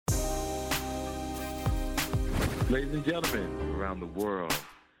Ladies and gentlemen around the world,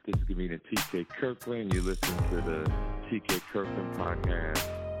 this is comedian T.K. Kirkland. You listen to the T.K. Kirkland podcast.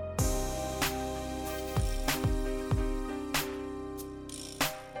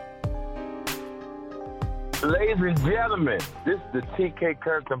 Ladies and gentlemen, this is the T.K.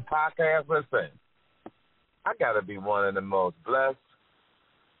 Kirkland podcast. Listen, I got to be one of the most blessed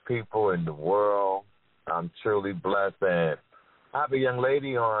people in the world. I'm truly blessed, and I have a young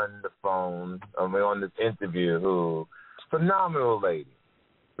lady on the phone, on this interview, who's a phenomenal lady.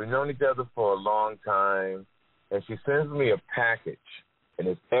 We've known each other for a long time, and she sends me a package, and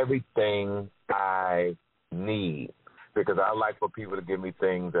it's everything I need, because I like for people to give me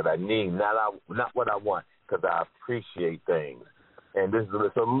things that I need, not what I want, because I appreciate things. And this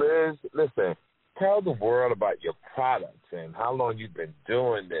is so Liz, listen, tell the world about your products and how long you've been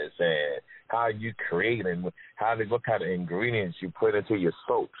doing this and how you create and what kind of ingredients you put into your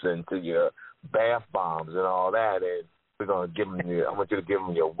soaps and to your bath bombs and all that. And we're going to give them I want you to give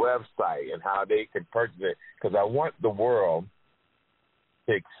them your website and how they can purchase it, because I want the world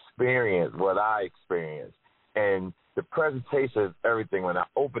to experience what I experienced. And the presentation is everything. When I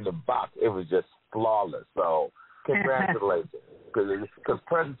opened the box, it was just flawless. So congratulations, because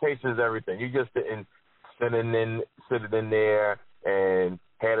presentation is everything. You just sitting in there and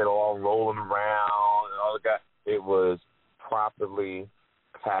had it all rolling around and all that. It was properly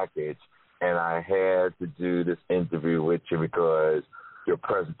packaged, and I had to do this interview with you because your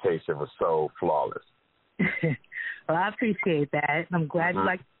presentation was so flawless. Well, I appreciate that. I'm glad you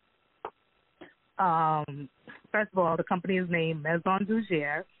like. First of all, the company is named Maison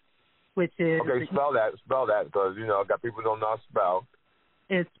Dugier, which is okay. Spell that, because I got people who don't know how to spell.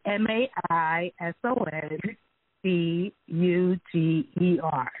 It's MAISONDUGER,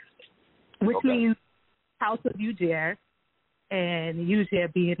 which means House of Uger, and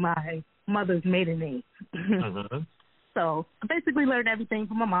Uger being my mother's maiden name. So I basically learned everything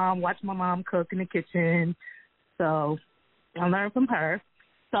from my mom, watched my mom cook in the kitchen. So I learned from her.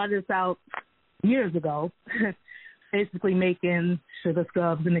 Started this out years ago, basically making sugar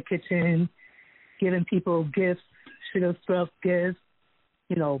scrubs in the kitchen, giving people gifts, sugar scrub gifts,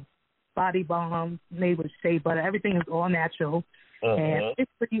 body balm made with shea butter. Everything is all natural. And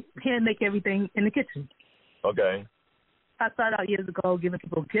basically hand make everything in the kitchen. Okay. I started out years ago giving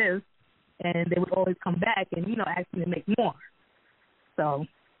people gifts, and they would always come back and, ask me to make more. So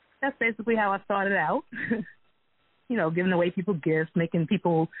that's basically how I started out. Giving away people gifts, making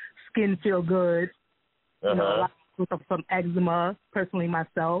people's skin feel good. A lot of people from eczema, personally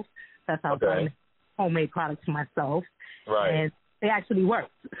myself. That's how I started homemade products for myself. Right. And they actually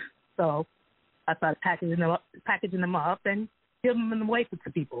worked. So I started packaging them up and giving them away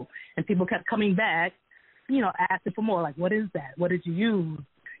to people. And people kept coming back, asking for more, like, what is that? What did you use?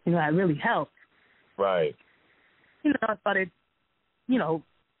 It really helped. Right. I started,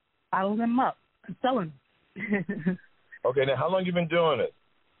 bottling them up and selling them. Okay, now how long you been doing it?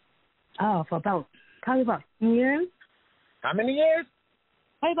 Oh, for probably about 10 years. How many years?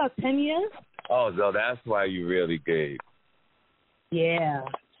 Probably about 10 years. Oh, so that's why you really gave. Yeah.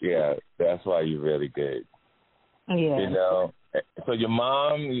 Yeah, that's why you really gave. Yeah. So your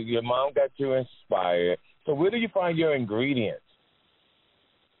mom got you inspired. So where do you find your ingredients?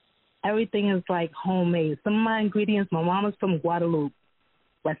 Everything is like homemade. Some of my ingredients, my mom is from Guadeloupe,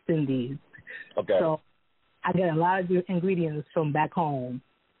 West Indies. Okay. So I get a lot of ingredients from back home.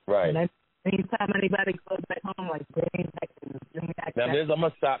 Right. And anytime anybody goes back home, like bring back. Now, Liz, I'm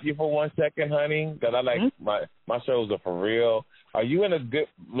gonna stop you for 1 second, honey, because I like my shows are for real. Are you in a good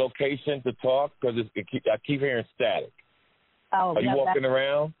location to talk? Because I keep hearing static. Oh, are you walking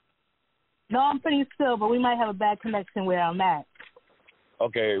around? No, I'm pretty still, but we might have a bad connection where I'm at.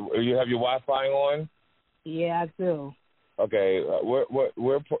 Okay, you have your Wi-Fi on? Yeah, I do. Okay,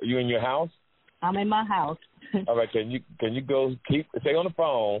 where you in your house? I'm in my house. All right, can you go stay on the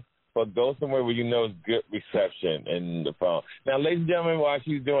phone, but go somewhere where you know it's good reception in the phone. Now, ladies and gentlemen, while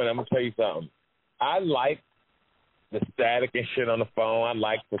she's doing it, I'm gonna tell you something. I like the static and shit on the phone. I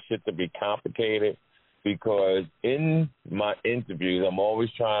like for shit to be complicated, because in my interviews, I'm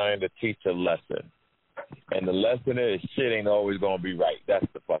always trying to teach a lesson. And the lesson is shit ain't always going to be right. That's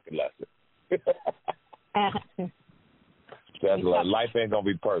the fucking lesson. That's life ain't going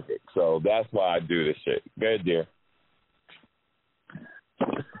to be perfect. So that's why I do this shit. Go ahead, dear.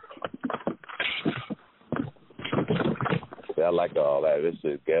 I like all that. This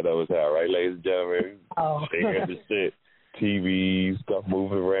shit ghetto as hell, right, ladies and gentlemen? Oh. Hearing the shit. TV, stuff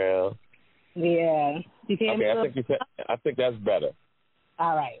moving around. Yeah. You can hear me? I think that's better.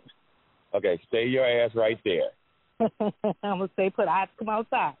 All right. Okay, stay your ass right there. I'm going to stay put. I have to come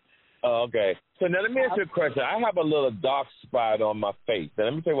outside. Oh, okay. So now let me ask you a question. I have a little dark spot on my face. Now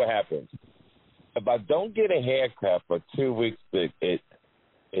let me tell you what happens. If I don't get a haircut for 2 weeks, the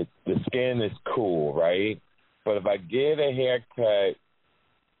skin is cool, right? But if I get a haircut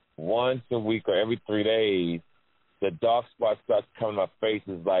once a week or every 3 days, the dark spot starts coming on my face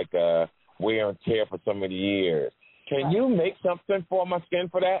is like wear and tear for so many years. Can you make something for my skin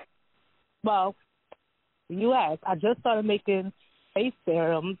for that? Well, you asked. I just started making face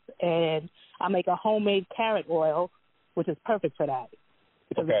serums, and I make a homemade carrot oil, which is perfect for that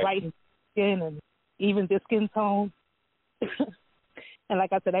because it brightens skin and evens your skin tone. And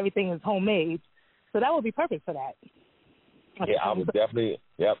like I said, everything is homemade, so that would be perfect for that. Yeah, I would definitely.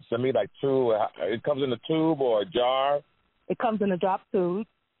 Yep, send me like 2. It comes in a tube or a jar. It comes in a drop tube,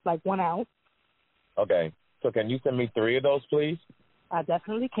 like 1 ounce. Okay, so can you send me 3 of those, please? I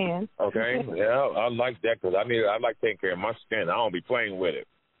definitely can. Okay, yeah, I like that because I like taking care of my skin. I don't be playing with it.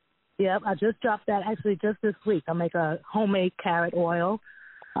 Yep, I just dropped that actually just this week. I make a homemade carrot oil,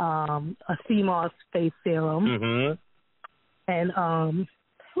 a sea moss face serum, and almond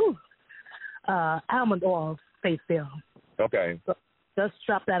oil face serum. Okay. So just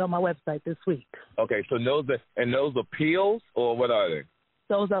dropped that on my website this week. Okay, so those are peels or what are they?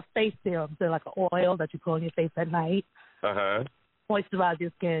 Those are face serums. They're like an oil that you put on your face at night. Moisturize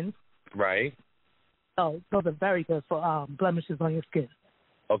your skin. Right. So those are very good for blemishes on your skin.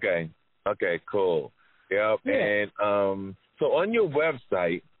 Okay. Okay, cool. Yep. Yeah. And so on your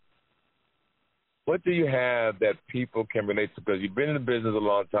website, what do you have that people can relate to? Because you've been in the business a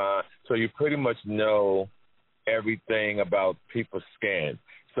long time, so you pretty much know everything about people's skin.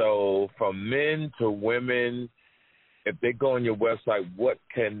 So from men to women, if they go on your website, what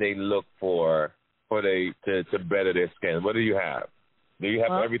can they look for to better their skin? What do you have? Do you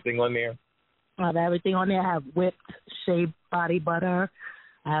have everything on there? I have everything on there. I have whipped shea body butter.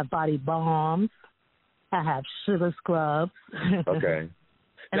 I have body balms. I have sugar scrubs. Okay.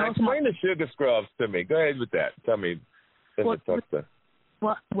 Now explain the sugar scrubs to me. Go ahead with that. Tell me. What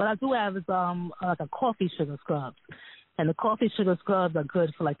I do have is like a coffee sugar scrubs. And the coffee sugar scrubs are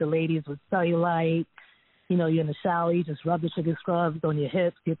good for like the ladies with cellulite. You know, you're in the shower, you just rub the sugar scrubs on your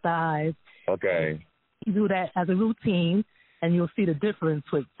hips, your thighs. Okay. You do that as a routine, and you'll see the difference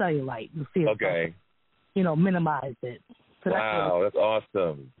with cellulite. You'll see it, minimize it. So wow, that's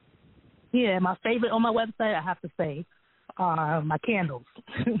awesome. Yeah, my favorite on my website, I have to say, are my candles.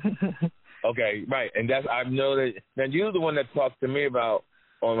 Okay, right. And I know that you're the one that talked to me about,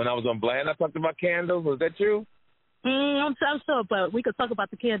 when I was on Bland, I talked about candles. Was that you? I'm sure, but we could talk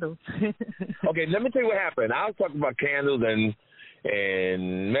about the candles. Okay, let me tell you what happened. I was talking about candles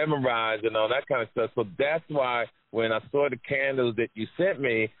and memorize and all that kind of stuff. So that's why when I saw the candles that you sent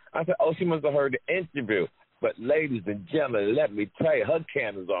me, I said, oh, she must have heard the interview. But ladies and gentlemen, let me tell you, her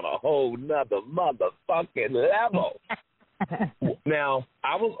candles on a whole nother motherfucking level. Now,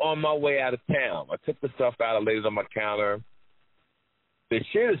 I was on my way out of town. I took the stuff out of ladies on my counter. The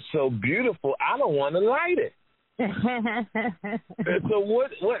shit is so beautiful, I don't want to light it. So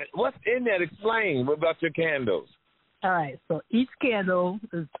what's in that? Explain about your candles. All right, so each candle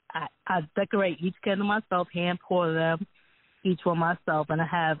is I decorate each candle myself, hand pour them, each one myself, and I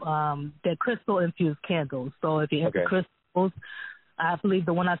have they're crystal infused candles. So if you're into crystals, I believe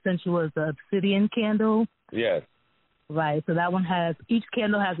the one I sent you was the obsidian candle. Yes. Right, so that one each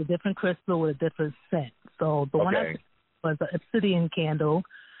candle has a different crystal with a different scent. So the one I was the obsidian candle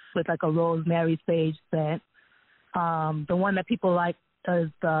with like a rosemary sage scent. The one that people like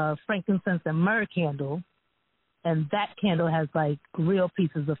is the frankincense and myrrh candle, and that candle has like real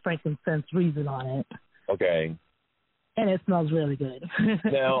pieces of frankincense resin on it. Okay. And it smells really good.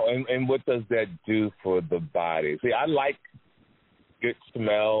 Now, and what does that do for the body? See, I like good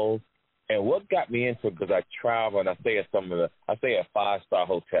smells, and what got me into it, because I travel and I stay at 5-star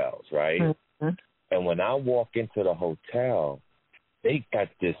hotels, right? Mm-hmm. And when I walk into the hotel, they got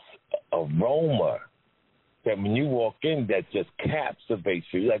this aroma that when you walk in, that just captivates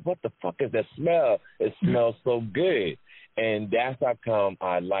you. You're like, what the fuck is that smell? It smells so good. And that's how come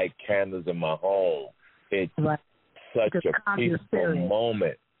I like candles in my home. It's such a peaceful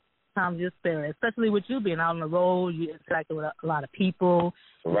moment. Calms your spirit, especially with you being out on the road. You interact with a lot of people.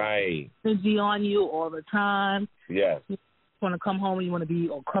 Right. Energy on you all the time. Yes. You want to come home and you want to be,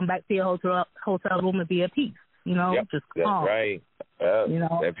 or come back to your hotel room and be at peace. You know, just calm. That's right. You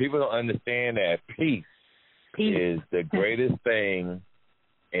know, and people don't understand that peace is the greatest thing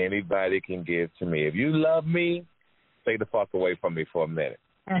anybody can give to me. If you love me, stay the fuck away from me for a minute.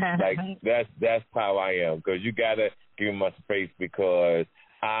 Like that's how I am, because you gotta give me my space, because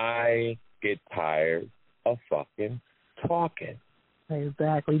I get tired of fucking talking.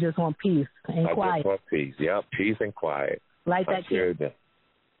 Exactly. You just want peace and quiet. I just want peace. Yep, peace and quiet. Light that candle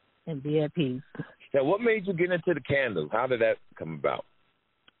and be at peace. Now, what made you get into the candles? How did that come about?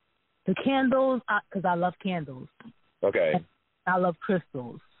 The candles, because I love candles. Okay. I love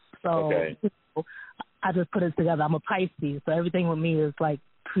crystals. So I just put it together. I'm a Pisces, so everything with me is like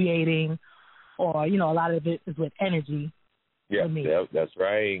creating, or, you know, a lot of it is with energy. Yeah, that's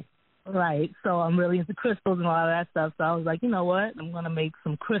right. Right. So I'm really into crystals and all of that stuff. So I was like, you know what? I'm going to make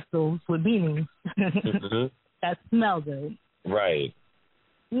some crystals with meanings that smell good. Right.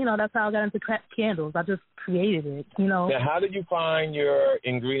 You know, that's how I got into candles. I just created it, you know. Now, how did you find your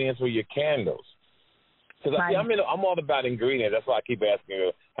ingredients for your candles? Because I'm all about ingredients. That's why I keep asking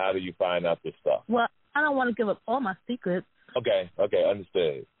you, how do you find out this stuff? Well, I don't want to give up all my secrets. Okay,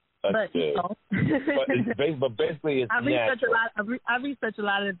 understood. But, you know. but basically, it's natural. I research a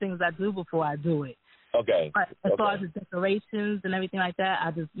lot of the things I do before I do it. Okay. But as far as the decorations and everything like that,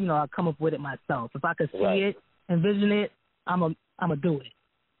 I just, you know, I come up with it myself. If I could see it, envision it, I'm a do it.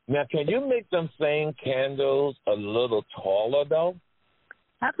 Now, can you make them same candles a little taller, though?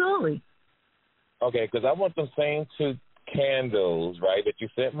 Absolutely. Okay, because I want them same 2 candles, right, that you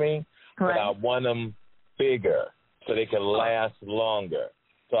sent me, but I want them bigger so they can last longer.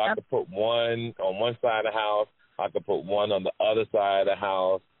 So I could put one on one side of the house, I could put one on the other side of the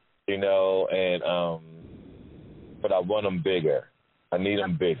house, you know, and but I want them bigger. I need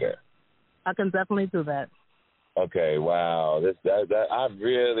them bigger. I can definitely do that. Okay, wow. That I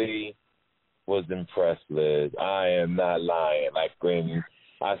really was impressed, Liz. I am not lying. Like when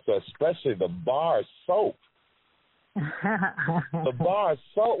I saw, especially the bar soap. The bar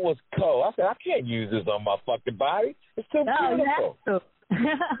soap was cold. I said, I can't use this on my fucking body. It's too beautiful.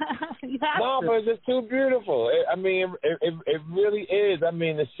 No, but it's just too beautiful. It really is. I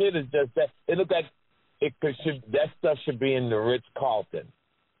mean, the shit is just that. It looks like that stuff should be in the Ritz-Carlton.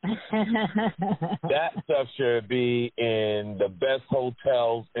 That stuff should be in the best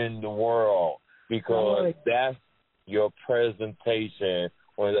hotels in the world because that's your presentation.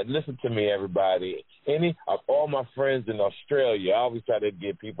 Listen to me, everybody. Any of all my friends in Australia, I always try to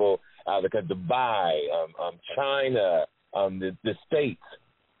get people out of Dubai, China, the States.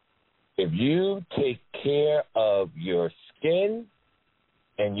 If you take care of your skin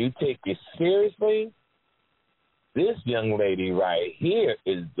and you take it seriously, this young lady right here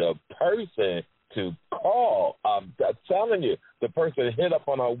is the person to call. I'm telling you, the person hit up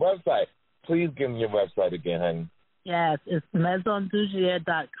on our website. Please give me your website again, honey. Yes, it's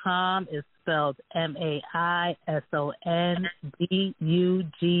MaisonDougier.com. It's spelled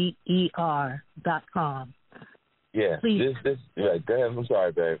MaisonDougier.com. Yeah. Please. Go ahead. I'm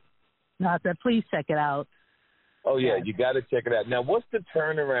sorry, babe. No, I said please check it out. Oh, yeah, you got to check it out. Now, what's the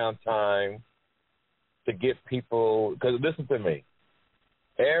turnaround time to get people, because listen to me,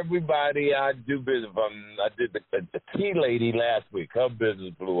 everybody I do business with, I did the tea lady last week, her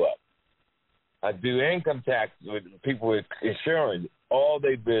business blew up. I do income tax with people with insurance, all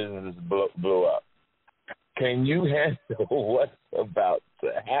their businesses blew up. Can you handle what's about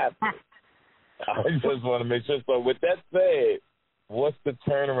to happen? I just want to make sure. So with that said, what's the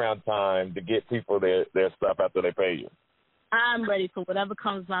turnaround time to get people their stuff after they pay you? I'm ready for whatever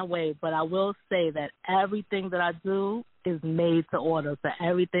comes my way, but I will say that everything that I do is made to order, so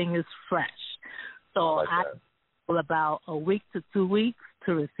everything is fresh. So I have about a week to 2 weeks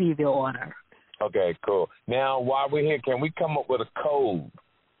to receive your order. Okay, cool. Now, while we're here, can we come up with a code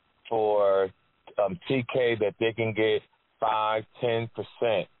for TK that they can get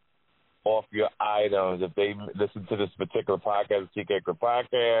 5-10% off your items if they listen to this particular podcast, TK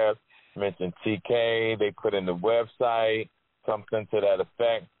Podcast, mention TK, they put in the website, something to that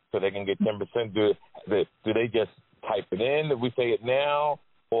effect, so they can get 10%. Do they just type it in? Do we say it now,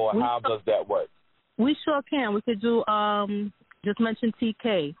 or how does that work? We sure can. We could do just mention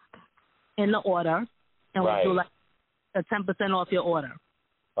TK in the order, and we'll do like a 10% off your order.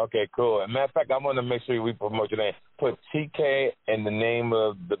 Okay, cool. As a matter of fact, I want to make sure we promote your name. Put TK in the name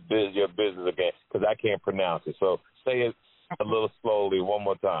of your business again, because I can't pronounce it. So say it a little slowly one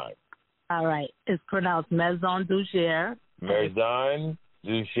more time. All right. It's pronounced Maison Dougier. Maison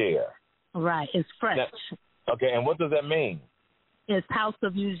Dougier. Right. It's French. Now, okay, and what does that mean? It's House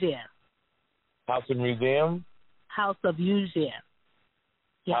of Dougier. House of Museum? House of Dougier.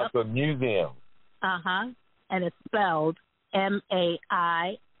 Yep. House of Museum. Uh-huh. And it's spelled MAISON,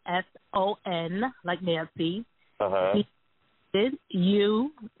 like Nancy. Uh-huh.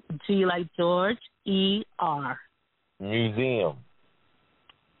 UG like George, ER. Museum.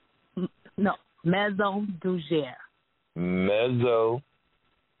 No, Maison Dougier. Maison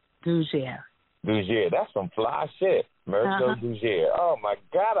Dougier. Dougier. That's some fly shit. Mirza Dugier. Oh, my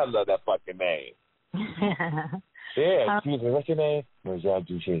God, I love that fucking name. Yeah, excuse me, what's your name? Mirza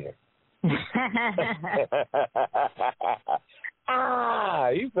Dugier.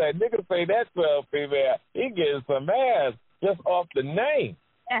 You said nigga say that to a female, he getting some ass just off the name.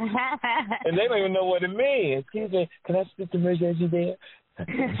 And they don't even know what it means. Excuse me, can I speak to Mirza Dugier?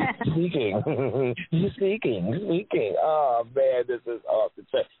 Speaking. Oh, man, this is off the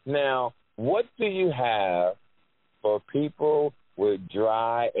chain. Now, what do you have for people with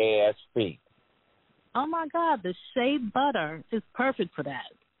dry ass feet? Oh, my God, the shea butter is perfect for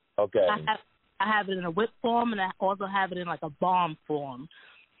that. Okay. I have it in a whip form, and I also have it in like a balm form.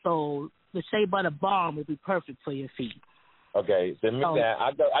 So the shea butter balm would be perfect for your feet. Okay, so that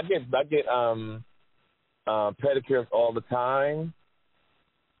I get pedicures all the time,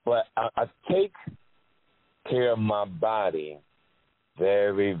 but I take care of my body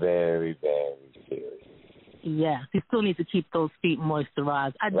very, very, very seriously. Yeah, you still need to keep those feet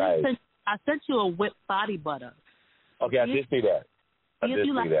moisturized. I sent you a whipped body butter. Okay, I did see that.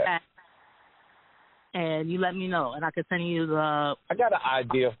 You like that. And you let me know, and I can send you the... I got an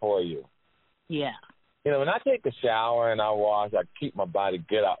idea for you. Yeah. You know, when I take a shower and I wash, I keep my body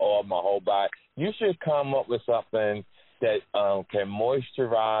good. I oil my whole body. You should come up with something that can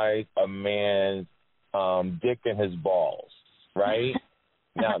moisturize a man's dick and his balls, right?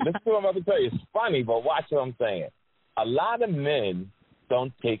 Now, this is what I'm about to tell you. It's funny, but watch what I'm saying. A lot of men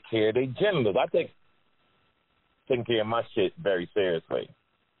don't take care of their genitals. I take taking care of my shit very seriously.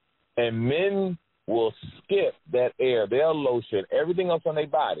 And men will skip that area. They'll lotion everything else on their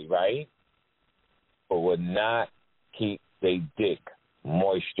body, right? But will not keep their dick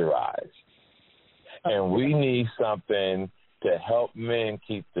moisturized. And we need something to help men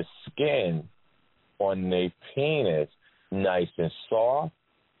keep the skin on their penis nice and soft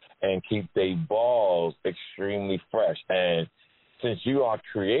and keep their balls extremely fresh. And since you are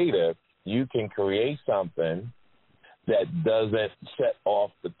creative, you can create something that doesn't set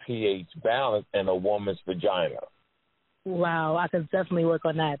off the pH balance in a woman's vagina. Wow, I can definitely work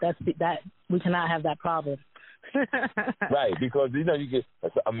on that. That we cannot have that problem. Right, because you get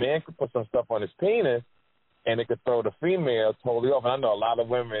a man could put some stuff on his penis, and it could throw the female totally off. And I know a lot of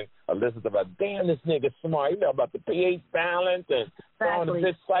women are listening about, damn, this nigga's smart. You know about the pH balance and throwing the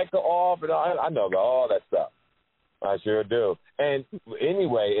bitch cycle off and all. I know about all that stuff. I sure do. And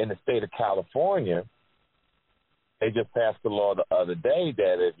anyway, in the state of California, they just passed a law the other day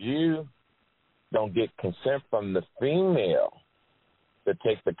that if you don't get consent from the female to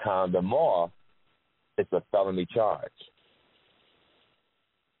take the condom off, it's a felony charge.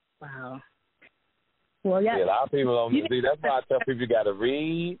 Wow. Well, yeah. A lot of people don't see. That's why I tell people you got to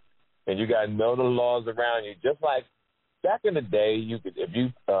read and you got to know the laws around you. Just like back in the day, if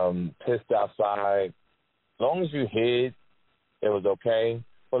you pissed outside, as long as you hid, it was okay.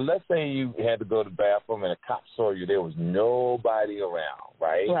 But let's say you had to go to the bathroom and a cop saw you. There was nobody around,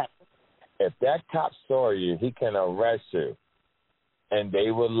 right? Right. If that cop saw you, he can arrest you, and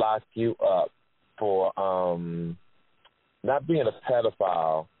they will lock you up for not being a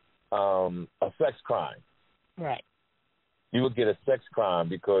pedophile, a sex crime. Right. You would get a sex crime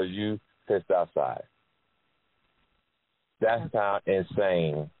because you pissed outside. That's how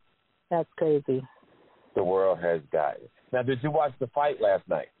insane. That's crazy. The world has gotten. Now, did you watch the fight last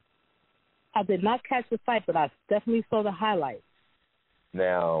night? I did not catch the fight, but I definitely saw the highlights.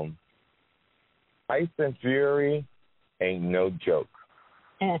 Now, Tyson Fury ain't no joke.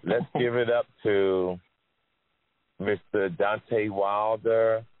 Let's give it up to Mr. Deontay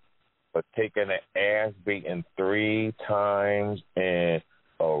Wilder for taking an ass beating 3 times in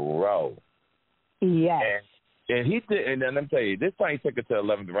a row. Yes. And he did. And then let me tell you, this fight took it to the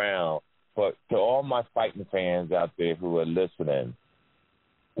 11th round. But to all my fighting fans out there who are listening,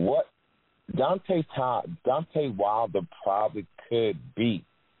 what Deontay Wilder probably could beat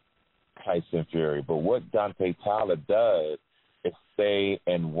Tyson Fury, but what Deontay Wilder does is stay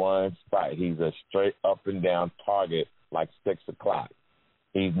in one spot. He's a straight up and down target like 6 o'clock.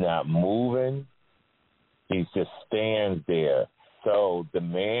 He's not moving. He just stands there. So the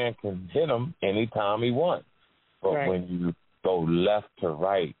man can hit him anytime he wants. But when you go left to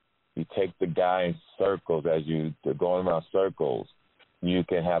right, you take the guy in circles as you're going around circles, you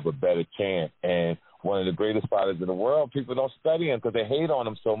can have a better chance. And one of the greatest fighters in the world, people don't study him because they hate on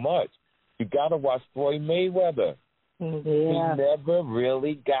him so much. You got to watch Floyd Mayweather. Yeah. He never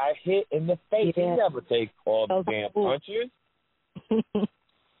really got hit in the face. Yeah. He never takes all the damn punches.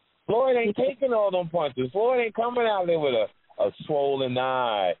 Floyd ain't taking all them punches. Floyd ain't coming out there with a swollen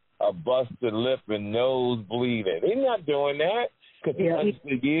eye, a busted lip, and nose bleeding. He's not doing that because he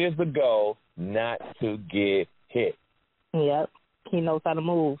understood years ago not to get hit. Yep. He knows how to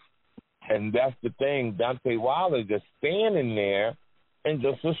move. And that's the thing. Deontay Wilder just standing there and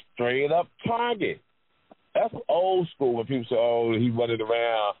just a straight-up target. That's old school when people say, oh, he running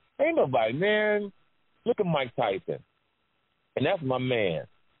around. Ain't nobody, man. Look at Mike Tyson. And that's my man.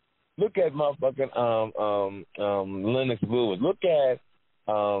 Look at motherfucking Lennox Lewis. Look at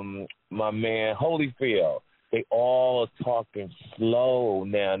my man Holyfield. They all talking slow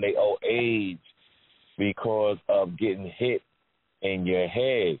now. And they old age because of getting hit in your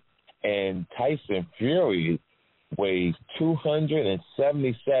head. And Tyson Fury weighs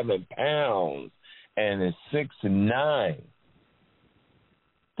 277 pounds and is 6'9".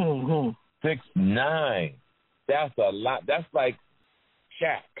 6'9". That's a lot. That's like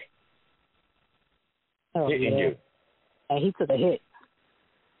Shaq hitting you. And he took a hit.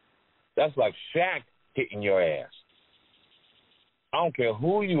 That's like Shaq hitting your ass. I don't care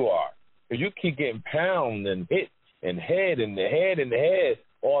who you are. If you keep getting pounded and hit and head and the head and the head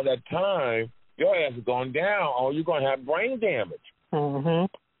all that time, your ass is going down or you're going to have brain damage. You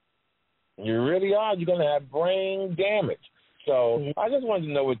really are. You're going to have brain damage. So I just wanted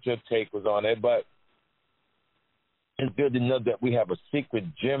to know what your take was on it, but it's good to know that we have a secret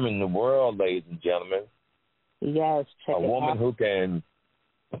gem in the world, ladies and gentlemen. Yes, check a woman who can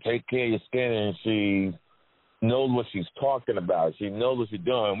take care of your skin, and she knows what she's talking about. She knows what she's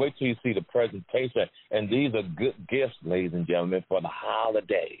doing. Wait till you see the presentation. And these are good gifts, ladies and gentlemen, for the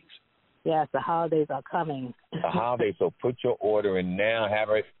holidays. Yes, the holidays are coming. The holidays, so put your order in now.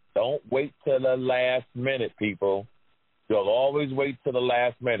 Don't wait till the last minute, people. You'll always wait till the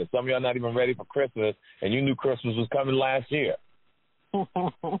last minute. Some of y'all not even ready for Christmas, and you knew Christmas was coming last year.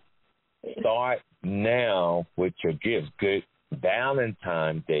 Start now with your gifts. Good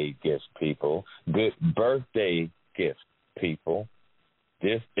Valentine's Day gifts, people. Good birthday gifts, people.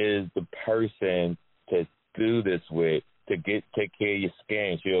 This is the person to do this with, to take care of your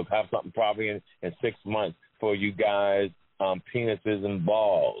skin. She'll have something probably in 6 months for you guys, penises and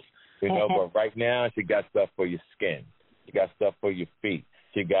balls. You know, but right now she got stuff for your skin. She got stuff for your feet.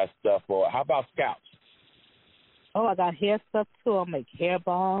 She got stuff for, how about scalps? Oh, I got hair stuff too. I'll make hair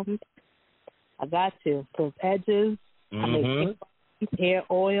balms. I got you. Those edges. I make hair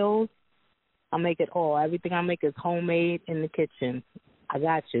oils. I make it all. Everything I make is homemade in the kitchen. I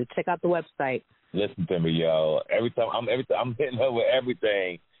got you. Check out the website. Listen to me, yo. Every time I'm hitting her with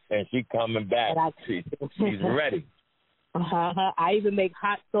everything, and she coming back. She's ready. I even make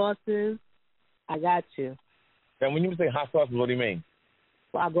hot sauces. I got you. And when you say hot sauces, what do you mean?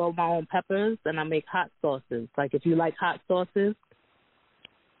 Well, I grow my own peppers, and I make hot sauces. Like if you like hot sauces.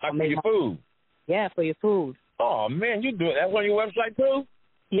 For your food? Yeah, for your food. Oh, man, you do it. That's on your website, too?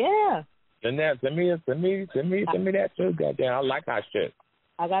 Yeah. Send me that, too. Goddamn, I like hot shit.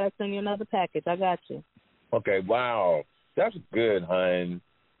 I got to send you another package. I got you. Okay, wow. That's good, hon.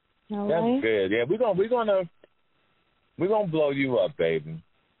 All That's right. good. Yeah, we're gonna blow you up, baby.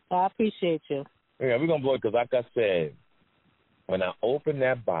 I appreciate you. Yeah, we're gonna blow it because, like I said, when I opened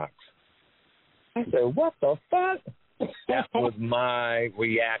that box, I said, "What the fuck?" That was my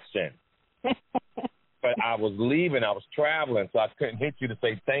reaction. But I was leaving. I was traveling, so I couldn't hit you to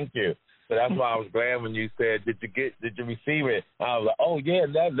say thank you. So that's why I was glad when you said, "Did you receive it?" I was like, "Oh yeah,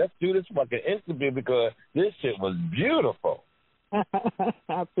 let's do this fucking interview because this shit was beautiful."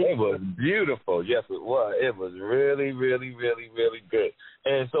 It was beautiful. Yes, it was. It was really, really, really, really good.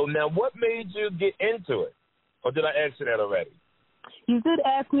 And so now, what made you get into it? Or did I ask you that already? You did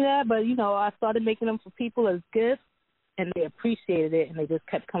ask me that, but, I started making them for people as gifts, and they appreciated it, and they just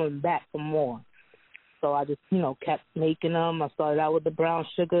kept coming back for more. So I just, kept making them. I started out with the brown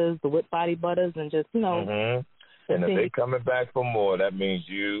sugars, the whipped body butters, and just, And if they coming back for more, that means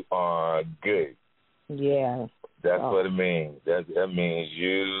you are good. Yeah. That's what it means. That means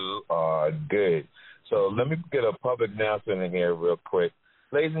you are good. So let me get a public announcement in here real quick.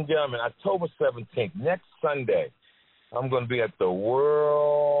 Ladies and gentlemen, October 17th, next Sunday, I'm going to be at the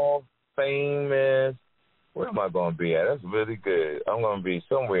world famous, where am I going to be at? That's really good. I'm going to be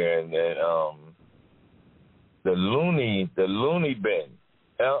somewhere in the Looney Bin, LONNYBIN,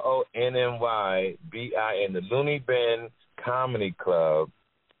 the Looney Bin Comedy Club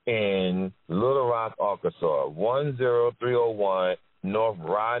in Little Rock, Arkansas, 10301 North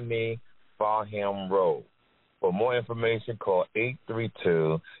Rodney Farham Road. For more information, call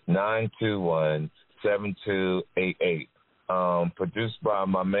 832-921-7288. Produced by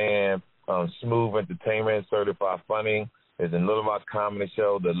my man, Smooth Entertainment, Certified Funny, is in Little Rock Comedy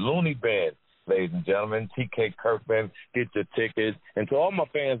Show, the Looney Bin. Ladies and gentlemen, TK Kirkman, get your tickets. And to all my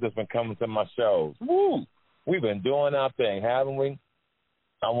fans that's been coming to my shows, woo, we've been doing our thing, haven't we?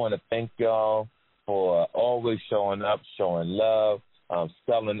 I want to thank y'all for always showing up, showing love,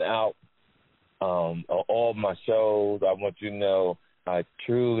 selling out all my shows. I want you to know I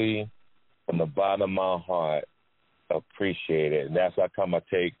truly, from the bottom of my heart, appreciate it. And that's why I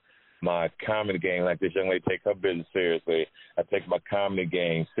take my comedy game like this young lady take her business seriously. I take my comedy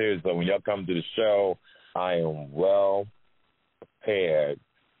game seriously. When y'all come to the show, I am well prepared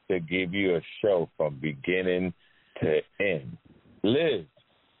to give you a show from beginning to end. Liz,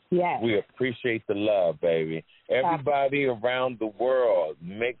 yes, we appreciate the love, baby. Everybody around the world,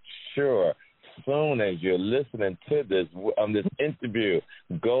 make sure soon as you're listening to this interview,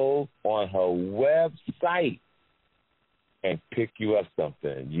 go on her website and pick you up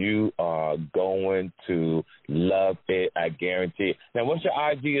something. You are going to love it, I guarantee it. Now, what's your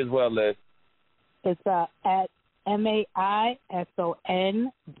IG as well, Liz? It's at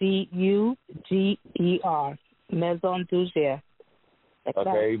MAISONDUGER, Maison Duger.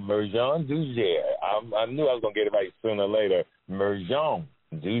 Okay, Maison Duger. I knew I was going to get it right sooner or later. Maison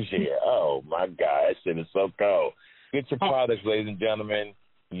Duger. Oh, my God, that shit is so cool. Get your products, ladies and gentlemen.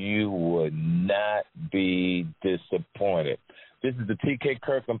 You would not be disappointed. This is the TK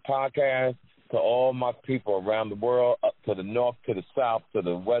Kirkland podcast. To all my people around the world, up to the north, to the south, to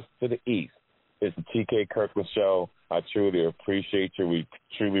the west, to the east, it's the TK Kirkland Show. I truly appreciate you. We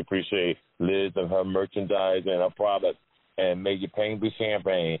truly appreciate Liz and her merchandise and her products. And may your pain be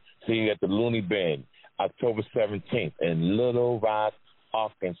champagne. See you at the Looney Bin, October 17th in Little Rock,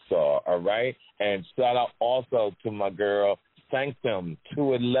 Arkansas. All right? And shout out also to my girl, Sanctum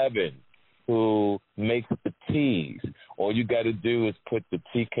 211, who makes the teas. All you got to do is put the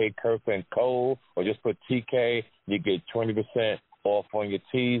TK Kirkland code or just put TK. You get 20% off on your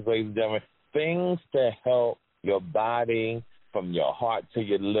teas, ladies and gentlemen. Things to help your body from your heart to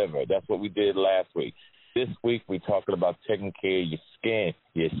your liver. That's what we did last week. This week we're talking about taking care of your skin,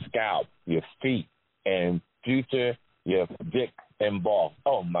 your scalp, your feet, and future, your dick and balls.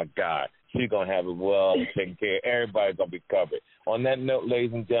 Oh, my God. She's going to have it well taken care of. Everybody's going to be covered. On that note,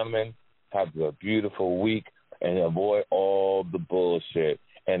 ladies and gentlemen, have a beautiful week and avoid all the bullshit.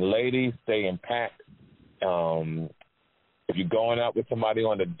 And ladies, stay impact. If you're going out with somebody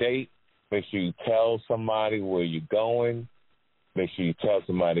on a date, make sure you tell somebody where you're going. Make sure you tell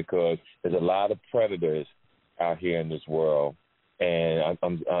somebody because there's a lot of predators out here in this world. And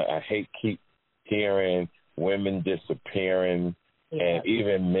I hate keep hearing women disappearing and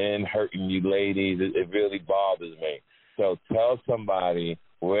even men hurting you ladies. It really bothers me. So tell somebody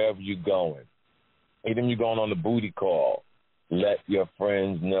wherever you're going. Even if you're going on the booty call, let your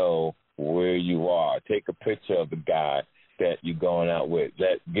friends know where you are. Take a picture of the guy that you're going out with.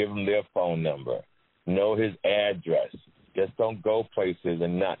 Give them their phone number. Know his address. Just don't go places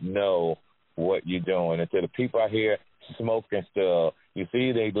and not know what you're doing. And to the people out here smoking still, you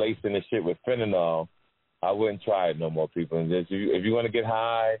see they lacing this shit with fentanyl. I wouldn't try it no more, people. And if you want to get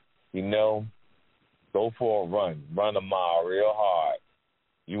high, go for a run. Run a mile real hard.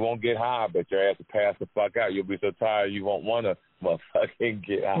 You won't get high, but your ass will pass the fuck out. You'll be so tired you won't want to motherfucking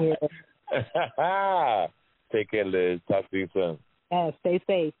get high. Yeah. Take care, Liz. Talk to you soon. Stay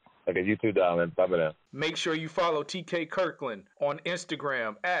safe. Okay, you too, darling. Bye-bye now. Make sure you follow TK Kirkland on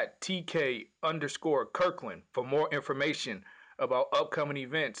Instagram at TK_Kirkland. For more information about upcoming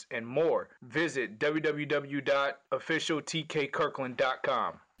events and more, visit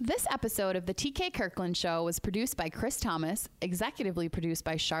www.officialtkkirkland.com. This episode of the TK Kirkland Show was produced by Chris Thomas, executively produced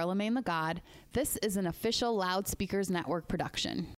by Charlemagne the God. This is an official Loudspeakers Network production.